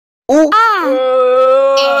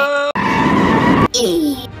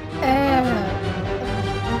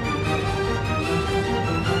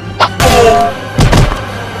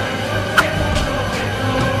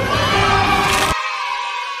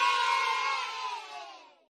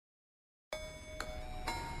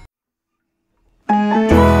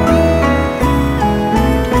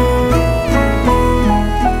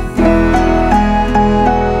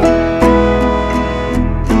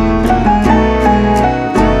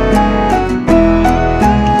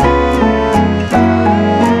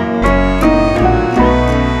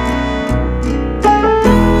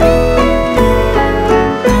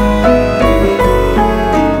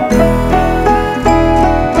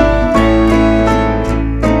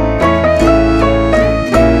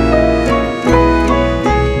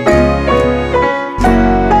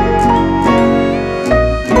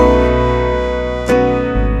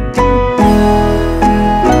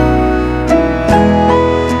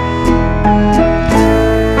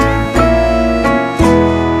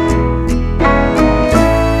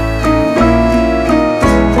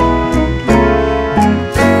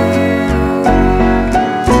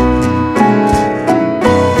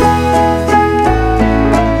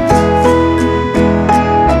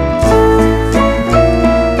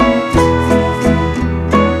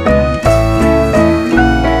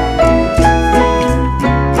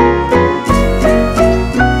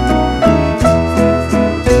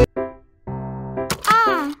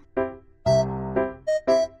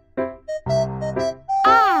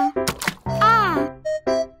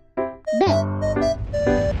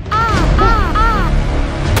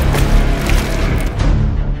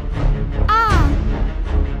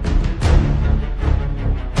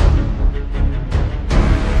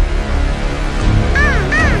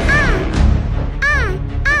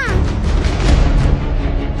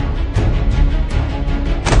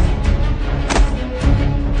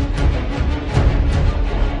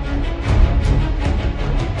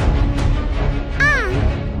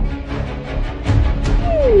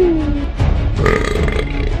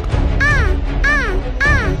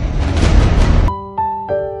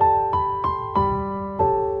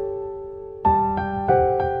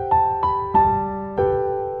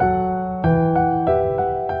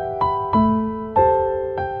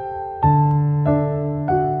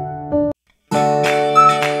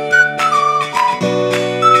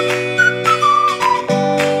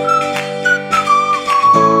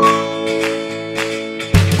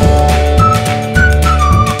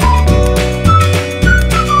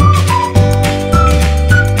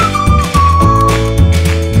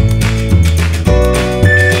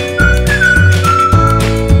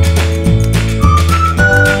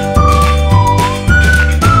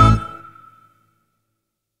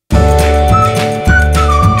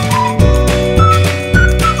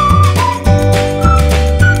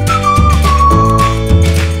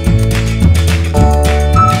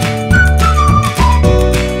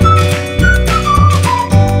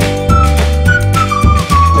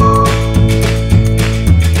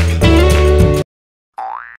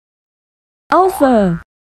Alpha.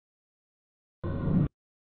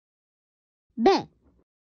 B.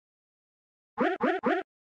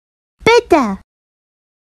 Beta.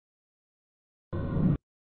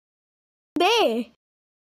 B.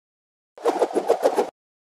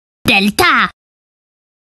 Delta.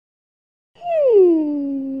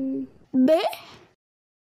 B.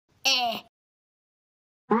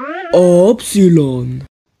 Epsilon.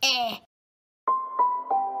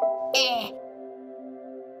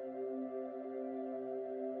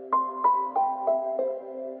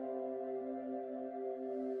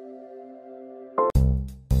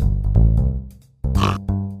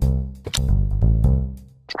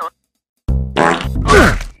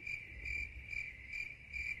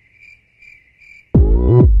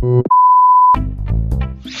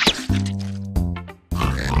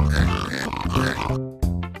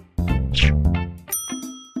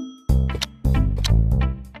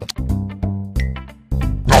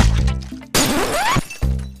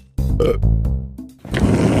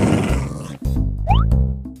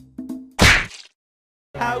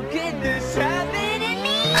 How can this happen to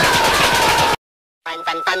me? Fun,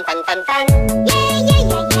 fun, fun, fun, fun, fun. Yeah, yeah,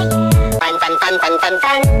 yeah, yeah, yeah. Fun, fun, fun, fun, fun,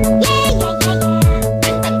 fun. Yeah, yeah, yeah, yeah.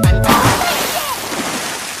 Fun, fun, fun, fun.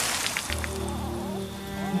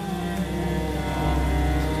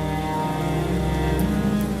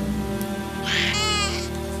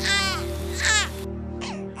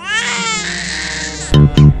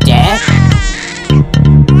 Yeah. Yeah.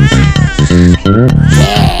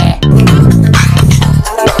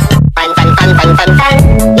 Fun, fun, fun, fun, fun, fun.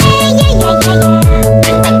 Yeah, yeah, yeah, yeah, yeah.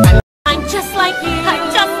 Fun, fun, fun. I'm just like you. I'm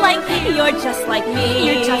just like you. You're just like me.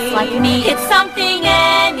 You're just just like me. It's something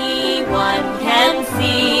anyone can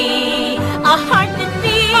see. A heart that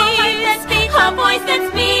beats, a voice that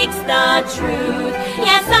speaks the truth.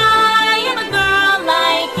 Yes, I am a girl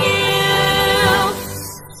like you.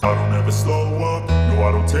 I don't ever slow up, no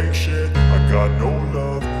I don't take shit. I got no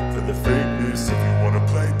love for the fakeness. If you wanna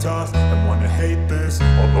play tough and wanna hate this,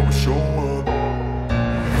 I'll always show up.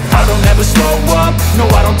 I don't ever slow up, no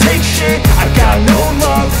I don't take shit. I got no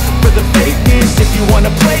love for the fakeness. If you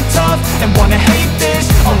wanna play tough and wanna hate this,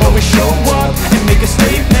 I'll always show up and make a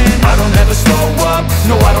statement. I don't ever slow up,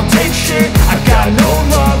 no I don't take shit. I got no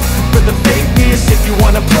love for the fakeness. If you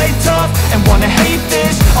wanna play tough and wanna hate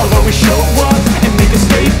this, I'll always show up and make a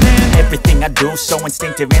statement. Everything I do so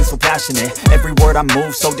instinctive and so passionate. Every word I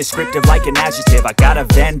move so descriptive like an adjective. I got a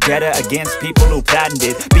vendetta against people who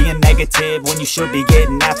patented being negative when you should be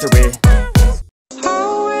getting after it.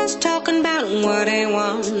 Always talking about what he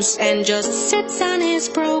wants and just sits on his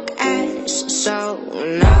broke ass. So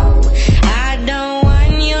no, I don't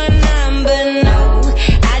want your number, no.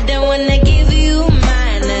 I don't wanna give you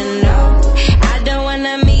mine, and no, I don't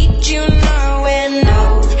wanna meet you nowhere,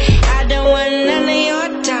 no. I don't want none of your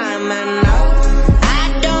time, and no,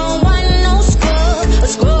 I don't want no scrub. A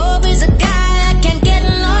scrub is a guy that can't get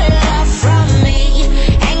no love from me,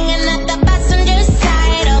 hanging at the passenger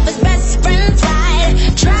side of his best friend's ride,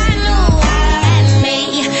 trying to holler at me.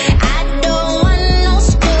 I don't want no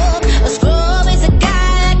scrub. A scrub is a guy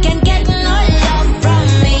that can't get no love from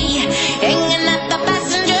me, hanging at the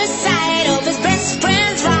passenger side of his best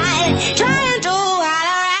friend's ride, trying to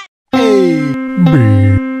holler at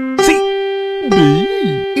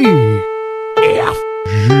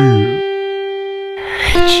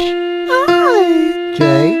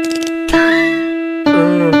J